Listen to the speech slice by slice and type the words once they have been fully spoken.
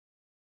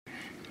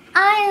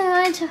I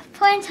am going to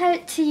point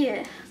out to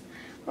you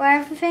where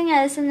everything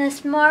is in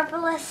this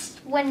marvelous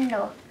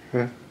window.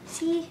 Yeah.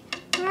 See,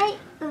 right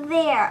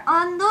there,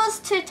 on those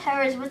two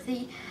towers with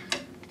the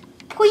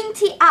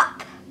pointy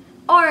up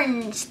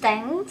orange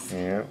things,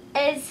 Yeah.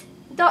 is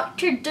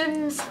Dr.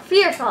 Doom's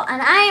Fearful,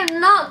 and I am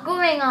not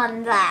going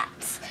on that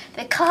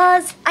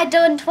because I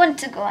don't want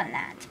to go on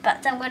that,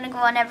 but I'm going to go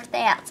on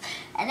everything else.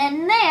 And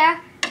then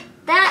there,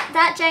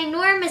 that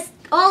ginormous,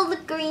 all the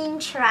green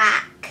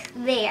track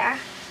there,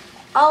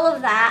 all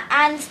of that,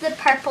 and the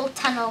purple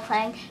tunnel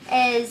thing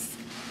is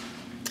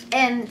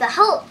the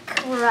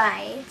Hulk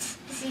ride.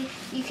 See,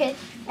 you can,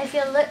 if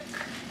you look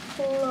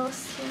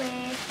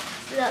closely,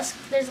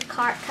 there's a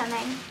cart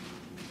coming.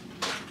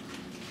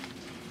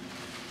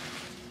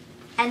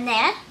 And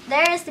then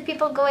there's the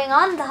people going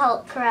on the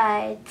Hulk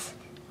ride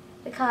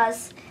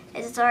because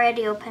it's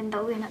already open,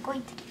 but we're not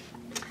going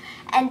to.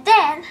 And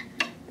then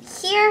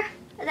here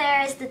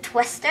there is the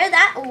Twister.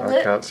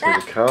 I can't see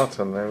the cart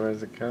on there. Where's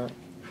the cart?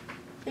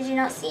 Did you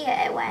not see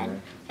it? It went.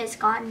 Yeah. It's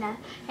gone now.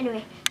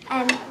 Anyway,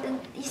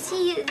 you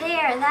see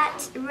there that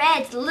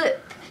red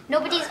loop.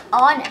 Nobody's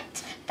on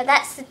it, but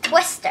that's the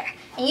Twister,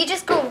 and you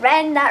just go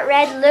round that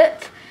red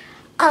loop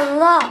a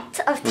lot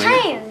of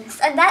times,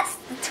 and that's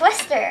the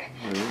Twister.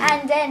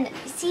 And then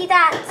you see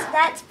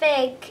that's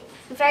big,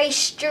 very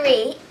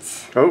straight.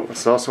 Oh, I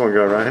saw someone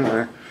go around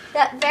there.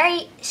 That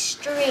very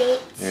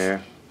straight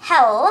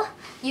hill.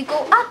 You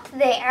go up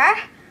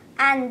there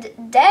and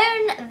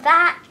down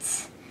that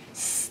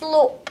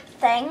slope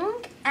thing,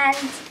 and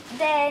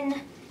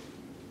then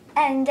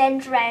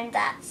round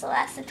that. So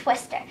that's the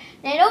Twister.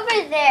 And then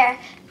over there,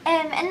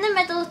 in the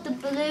middle of the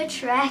blue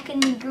track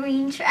and the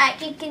green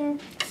track, you can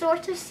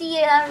sort of see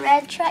a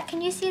red track.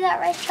 Can you see that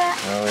red track?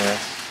 Oh,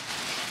 yes.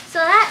 So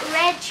that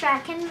red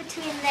track in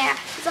between there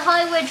is a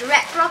Hollywood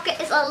Wreck Rocket.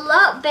 It's a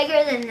lot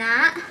bigger than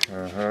that.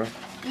 Uh-huh.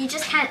 You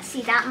just can't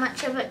see that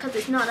much of it because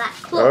it's not that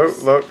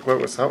close. Oh, look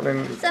what's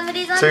happening.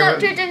 Somebody's on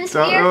Dr. Doom's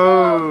Fearful.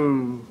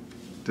 Oh,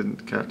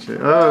 didn't catch it.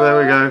 Oh, there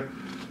we go.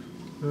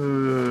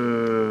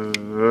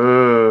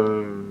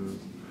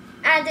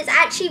 And it's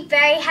actually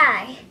very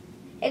high.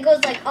 It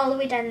goes like all the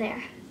way down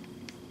there.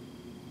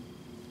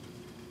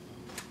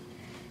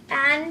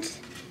 And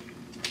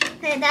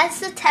then that's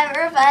the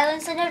Tower of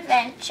Violence and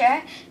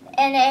Adventure.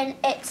 And then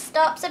it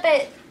stops at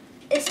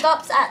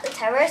the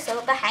tower,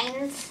 so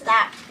behind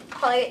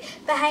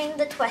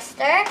the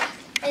Twister.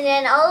 And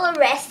then all the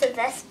rest of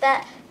this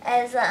bit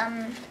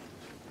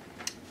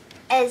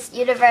is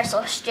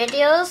Universal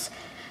Studios.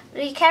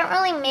 But you can't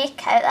really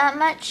make out that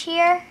much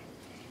here.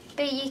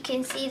 But you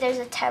can see there's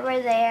a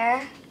tower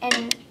there,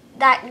 and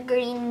that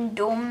green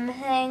dome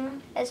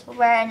thing is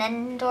where an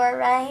indoor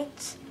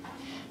rides.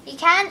 You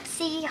can't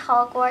see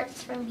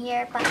Hogwarts from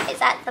here, but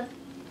it's at the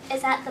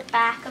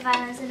back of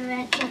Islands of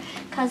Adventure,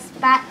 because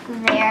back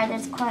there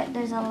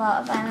there's a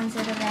lot of Islands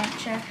of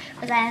Adventure.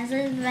 Because Islands of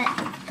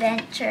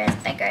Adventure is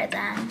bigger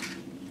than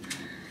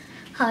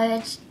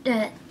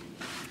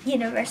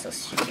Universal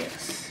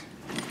Studios.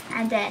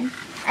 And then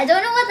I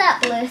don't know what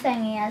that blue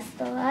thing is,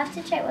 though. I'll have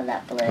to check what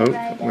that blue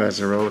ride is. There's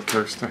a roller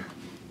coaster.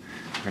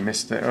 I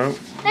missed it. Oh,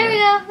 there we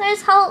go.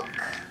 There's Hulk.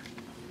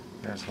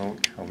 There's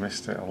Hulk. I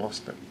missed it. I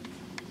lost it.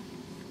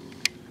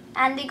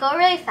 And they go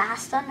really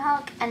fast on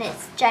Hulk, and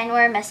it's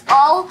ginormous.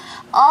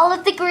 All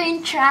of the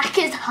green track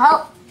is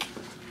Hulk.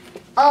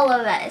 All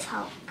of it is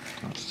Hulk.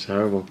 That's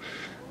terrible.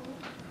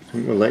 I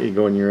think we'll let you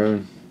go on your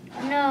own.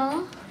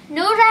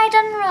 No ride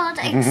on road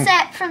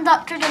except from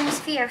Dr. Doom's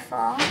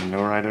Fearful.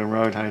 No ride on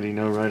road, Heidi.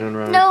 No ride on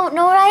road. No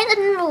ride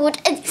on road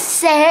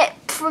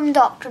except from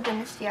Dr.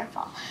 Doom's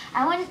Fearful.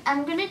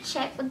 I'm gonna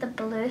check what the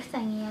blue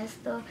thing is,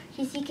 though,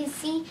 because you can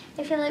see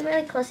if you look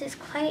really close, it's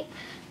quite.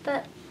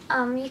 But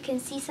you can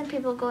see some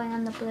people going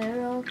on the blue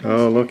roller coaster.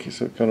 Oh, look, it's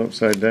gone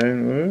upside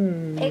down.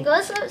 Ooh. It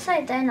goes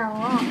upside down a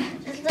lot.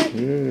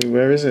 Ooh,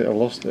 where is it? I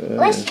lost it.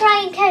 Let's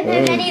try and count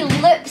how many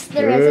loops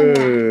there is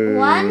in that.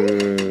 1,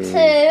 2,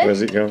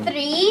 Where's it gone?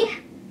 3,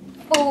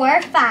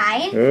 4,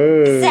 5,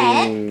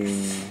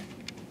 6,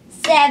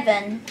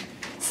 7.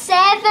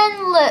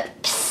 7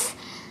 loops.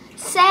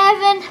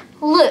 7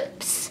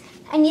 loops.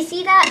 And you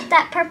see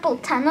that purple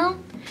tunnel?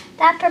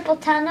 That purple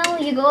tunnel,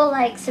 you go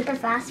like super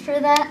fast for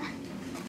that.